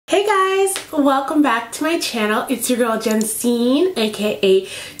Hey guys, welcome back to my channel. It's your girl Jensine, aka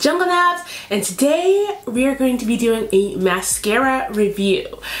Jungle Nabs, and today we are going to be doing a mascara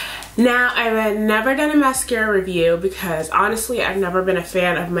review. Now, I've never done a mascara review because honestly I've never been a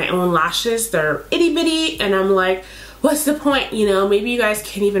fan of my own lashes. They're itty bitty and I'm like, what's the point? You know, maybe you guys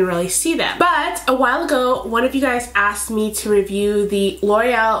can't even really see them. But a while ago, one of you guys asked me to review the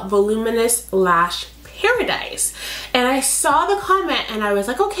L'Oreal Voluminous Lash Paradise, and I saw the comment and I was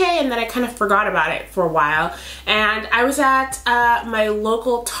like, okay, and then I kind of forgot about it for a while, and I was at my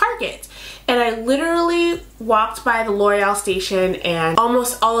local Target and I literally walked by the L'Oreal station and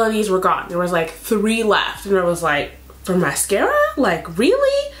almost all of these were gone. There was like 3 left and I was like, for mascara? Like,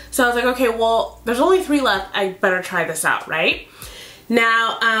 really? So I was like, okay, well, there's only 3 left, I better try this out, right?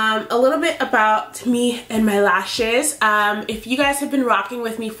 Now, a little bit about me and my lashes. If you guys have been rocking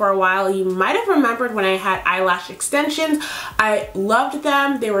with me for a while, you might have remembered when I had eyelash extensions. I loved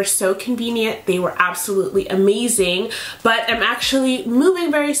them. They were so convenient. They were absolutely amazing. But I'm actually moving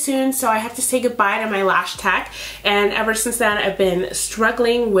very soon, so I have to say goodbye to my lash tech. And ever since then, I've been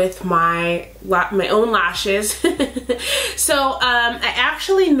struggling with my own lashes. So I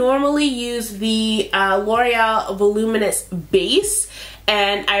actually normally use the L'Oreal Voluminous Base,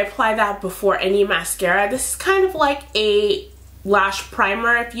 and I apply that before any mascara. This is kind of like a lash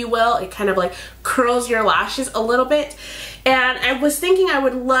primer, if you will. It kind of like curls your lashes a little bit. And I was thinking I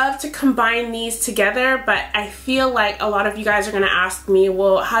would love to combine these together, but I feel like a lot of you guys are gonna ask me,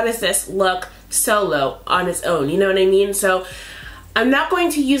 well, how does this look solo on its own? You know what I mean? So I'm not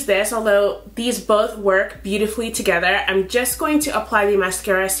going to use this, although these both work beautifully together. I'm just going to apply the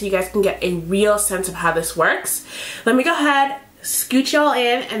mascara so you guys can get a real sense of how this works. Let me go ahead, scooch y'all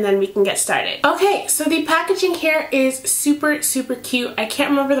in, and then we can get started. Okay, so the packaging here is super cute. I can't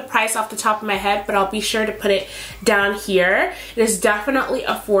remember the price off the top of my head, but I'll be sure to put it down here. It is definitely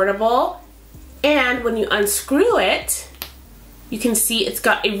affordable, and when you unscrew it, you can see it's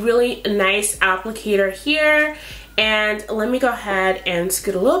got a really nice applicator here. And let me go ahead and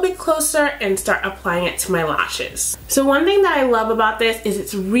scoot a little bit closer and start applying it to my lashes. So one thing that I love about this is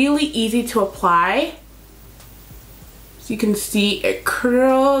it's really easy to apply. So you can see it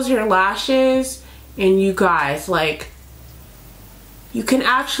curls your lashes, and you guys, like, you can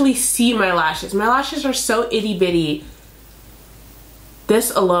actually see my lashes. My lashes are so itty bitty. This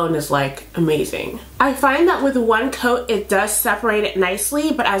alone is like amazing. I find that with one coat it does separate it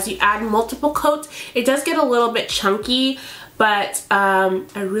nicely, but as you add multiple coats it does get a little bit chunky, but I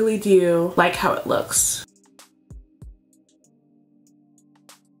really do like how it looks.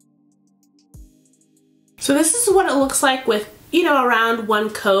 So this is what it looks like with, you know, around one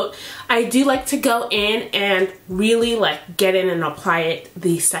coat. I do like to go in and really like get in and apply it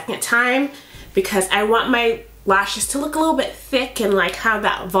the second time because I want my lashes to look a little bit thick and like have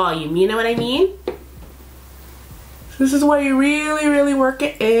that volume, you know what I mean? This is where you really work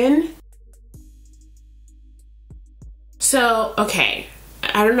it in. So, okay,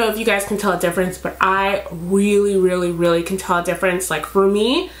 I don't know if you guys can tell a difference, but I really can tell a difference. Like, for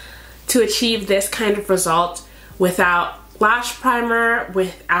me to achieve this kind of result without lash primer,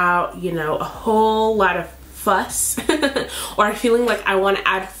 without, you know, a whole lot of fuss or feeling like I want to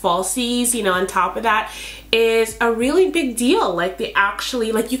add falsies, you know, on top of that, is a really big deal. Like, they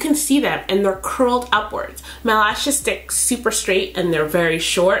actually, like, you can see them and they're curled upwards. My lashes stick super straight and they're very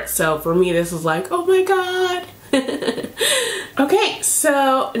short, so for me this is like, oh my god. Okay,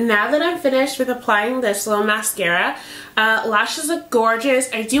 so now that I'm finished with applying this little mascara, lashes look gorgeous.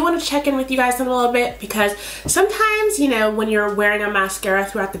 I do want to check in with you guys in a little bit because sometimes, you know, when you're wearing a mascara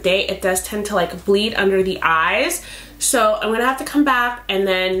throughout the day, it does tend to like bleed under the eyes. So I'm gonna have to come back and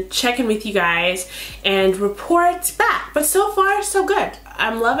then check in with you guys and report back. But so far, so good.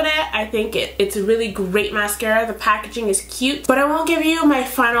 I'm loving it. I think it's a really great mascara. The packaging is cute, but I won't give you my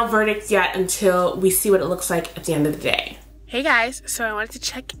final verdict yet until we see what it looks like at the end of the day. Hey guys, so I wanted to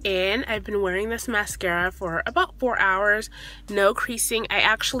check in. I've been wearing this mascara for about 4 hours, no creasing. I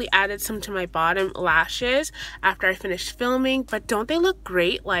actually added some to my bottom lashes after I finished filming, but don't they look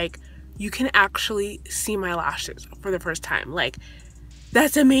great? Like, you can actually see my lashes for the first time. Like,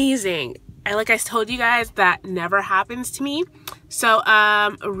 that's amazing. Like I told you guys, that never happens to me. So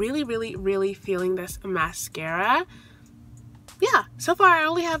really feeling this mascara. Yeah, so far I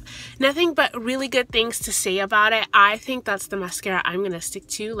only have nothing but really good things to say about it. I think that's the mascara I'm gonna stick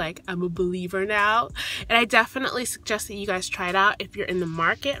to. Like, I'm a believer now, and I definitely suggest that you guys try it out if you're in the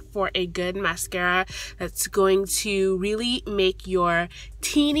market for a good mascara that's going to really make your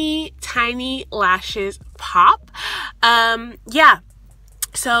teeny tiny lashes pop. Yeah,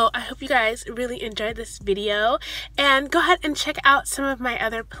 So I hope you guys really enjoyed this video, and go ahead and check out some of my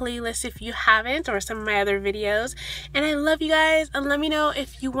other playlists if you haven't, or some of my other videos. And I love you guys, and let me know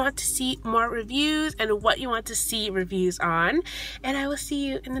if you want to see more reviews and what you want to see reviews on, and I will see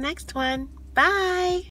you in the next one. Bye!